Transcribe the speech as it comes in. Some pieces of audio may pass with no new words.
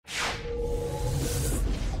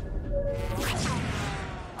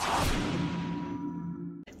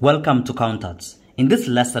Welcome to Countouts. In this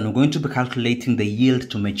lesson, we're going to be calculating the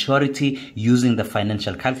yield to maturity using the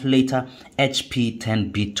financial calculator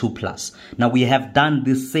HP10B2+. Now, we have done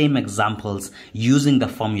these same examples using the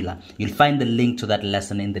formula. You'll find the link to that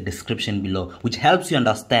lesson in the description below, which helps you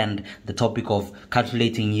understand the topic of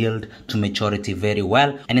calculating yield to maturity very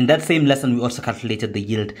well. And in that same lesson, we also calculated the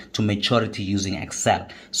yield to maturity using Excel.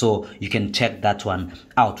 So you can check that one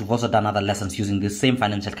out. We've also done other lessons using this same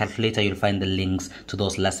financial calculator. You'll find the links to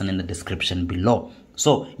those lessons in the description below.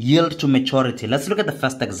 So, yield to maturity. Let's look at the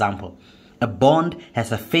first example. A bond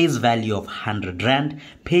has a face value of 100 Rand,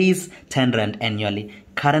 pays 10 Rand annually,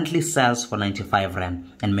 currently sells for 95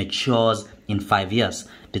 Rand, and matures in 5 years.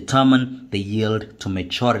 Determine the yield to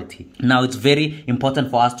maturity. Now, it's very important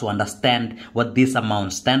for us to understand what these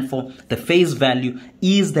amounts stand for. The face value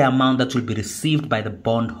is the amount that will be received by the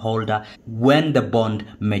bondholder when the bond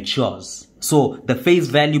matures. So the face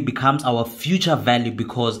value becomes our future value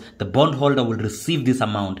because the bondholder will receive this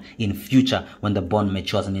amount in future when the bond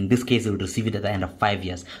matures, and in this case, he will receive it at the end of 5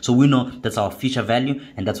 years. So we know that's our future value,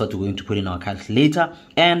 and that's what we're going to put in our calculator.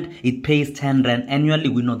 And it pays 10 Rand annually.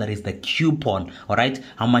 We know that is the coupon, all right?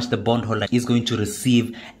 How much the bondholder is going to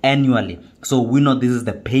receive annually. So we know this is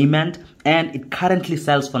the payment, and it currently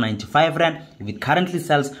sells for 95 Rand. If it currently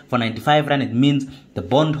sells for 95 Rand, it means the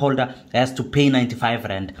bondholder has to pay 95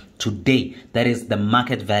 Rand today. That is the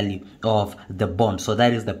market value of the bond. So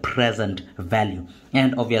that is the present value.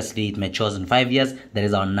 And obviously it matures in 5 years. That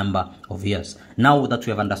is our number of years. Now that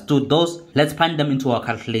we have understood those, let's punch them into our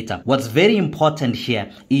calculator. What's very important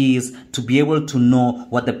here is to be able to know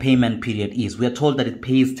what the payment period is. We are told that it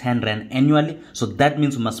pays 10 Rand annually. So that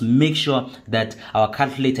means we must make sure that our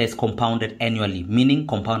calculator is compounded annually, meaning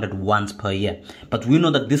compounded once per year. But we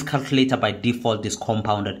know that this calculator by default is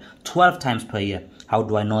compounded 12 times per year. How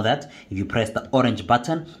do I know that? If you press the orange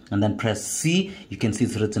button and then press C, you can see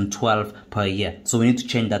it's written 12 per year. So we need to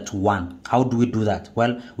change that to 1. How do we do that?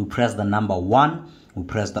 Well, we press the number 1, we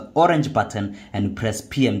press the orange button, and we press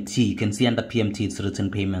PMT. You can see under PMT it's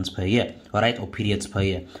written payments per year, all right, or periods per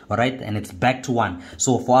year, all right, and it's back to 1.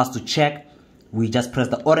 So for us to check, we just press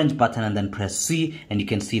the orange button and then press C, and you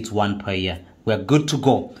can see it's 1 per year. We're good to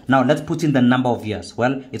go. Now let's put in the number of years.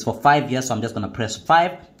 Well, it's for 5 years, so I'm just going to press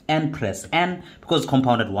 5 and press N because it's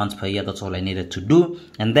compounded once per year. That's all I needed to do.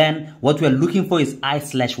 And then what we're looking for is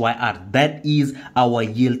I/YR. That is our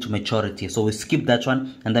yield to maturity. So we skip that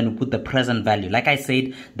one and then we put the present value. Like I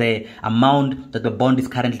said, the amount that the bond is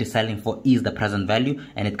currently selling for is the present value,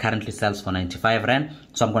 and it currently sells for 95 Rand.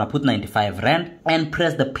 So I'm going to put 95 Rand and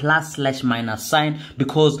press the plus/minus sign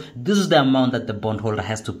because this is the amount that the bondholder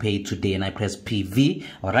has to pay today, and I press PV,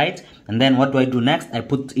 all right? And then what do I do next? I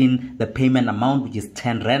put in the payment amount, which is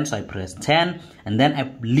 10 Rand, so I press 10, and then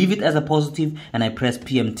I leave it as a positive, and I press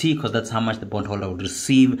PMT because that's how much the bondholder will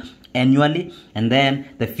receive annually. And then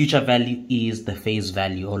the future value is the face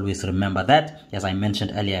value. Always remember that, as I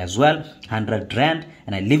mentioned earlier as well, 100 Rand,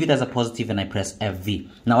 and I leave it as a positive and I press FV.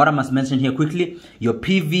 Now what I must mention here quickly, your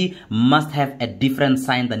PV must have a different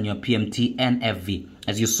sign than your PMT and FV.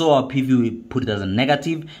 As you saw, our PV, we put it as a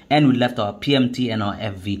negative, and we left our PMT and our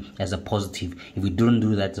FV as a positive. If we didn't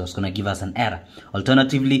do that, it's going to give us an error.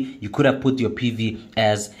 Alternatively, you could have put your PV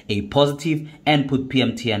as a positive and put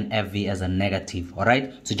PMT and FV as a negative, all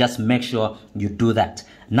right? So just make sure you do that.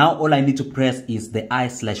 Now all I need to press is the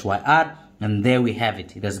I/YR, and there we have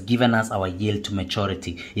it. It has given us our yield to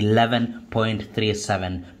maturity,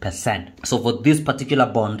 11.37%. So for this particular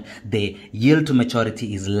bond, the yield to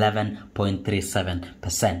maturity is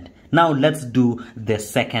 11.37%. Now let's do the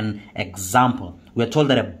second example. We are told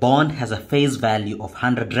that a bond has a face value of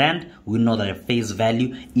 100 Rand. We know that a face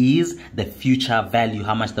value is the future value,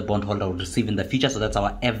 how much the bondholder will receive in the future. So that's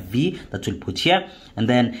our FV that we'll put here. And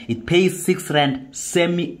then it pays 6 Rand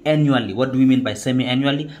semi-annually. What do we mean by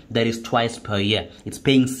semi-annually? That is twice per year. It's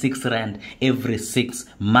paying 6 Rand every 6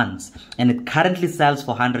 months. And it currently sells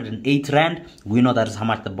for 108 Rand. We know that is how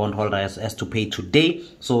much the bondholder has to pay today.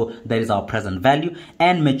 So that is our present value.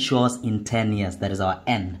 And matures in 10 years. That is our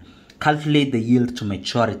N. Calculate the yield to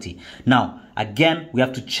maturity. Now, again, we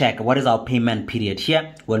have to check what is our payment period here.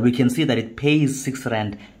 Well, we can see that it pays 6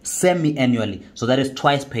 Rand semi-annually. So that is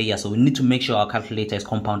twice per year. So we need to make sure our calculator is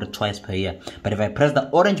compounded twice per year. But if I press the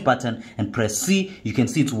orange button and press C, you can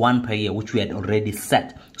see it's 1 per year, which we had already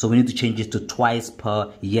set. So we need to change it to twice per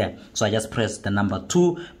year. So I just press the number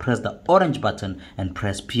 2, press the orange button, and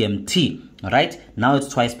press PMT. All right, now it's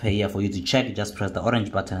twice per year. For you to check, you just press the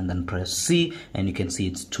orange button and then press C, and you can see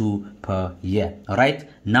it's 2 per year. All right,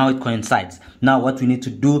 now it coincides. Now what we need to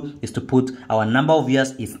do is to put our number of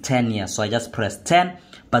years is 10 years. So I just press 10,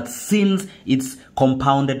 but since it's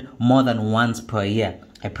compounded more than once per year,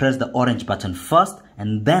 I press the orange button first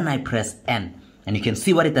and then I press N. And you can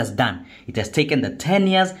see what it has done. It has taken the 10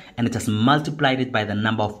 years and it has multiplied it by the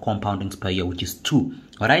number of compoundings per year, which is 2.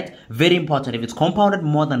 Alright? Very important. If it's compounded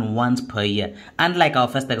more than once per year, unlike our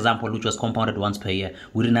first example, which was compounded once per year,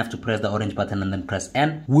 we didn't have to press the orange button and then press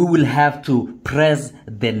N. We will have to press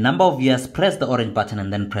the number of years, press the orange button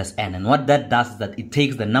and then press N. And what that does is that it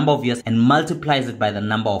takes the number of years and multiplies it by the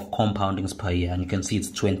number of compoundings per year. And you can see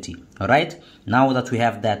it's 20. Alright? Now that we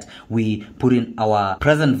have that, we put in our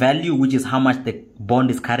present value, which is how much the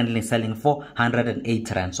bond is currently selling for,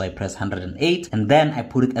 108 rand. So I press 108 and then I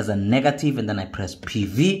put it as a negative and then I press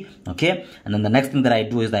PV. Okay, and then the next thing that I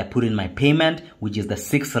do is that I put in my payment, which is the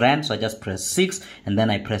 6 rand. So I just press 6 and then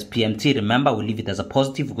I press PMT. Remember, we leave it as a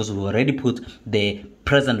positive because we already put the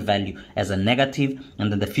present value as a negative,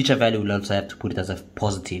 and then the future value will also have to put it as a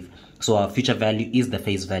positive. So our future value is the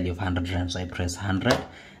face value of 100 rand. So I press 100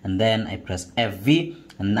 and then I press FV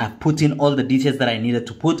and I've put in all the details that I needed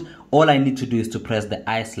to put. All I need to do is to press the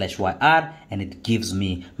I/YR and it gives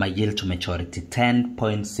me my yield to maturity,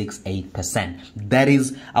 10.68%. That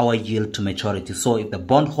is our yield to maturity. So if the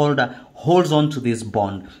bondholder holds on to this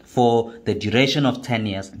bond for the duration of 10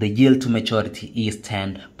 years, the yield to maturity is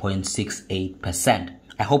 10.68%.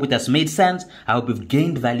 I hope it has made sense. I hope you've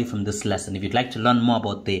gained value from this lesson. If you'd like to learn more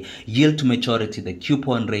about the yield to maturity, the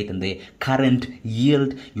coupon rate, and the current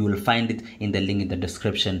yield, you will find it in the link in the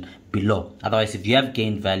description below. Otherwise, if you have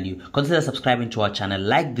gained value, consider subscribing to our channel,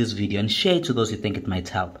 like this video, and share it to those you think it might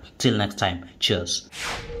help. Till next time, cheers.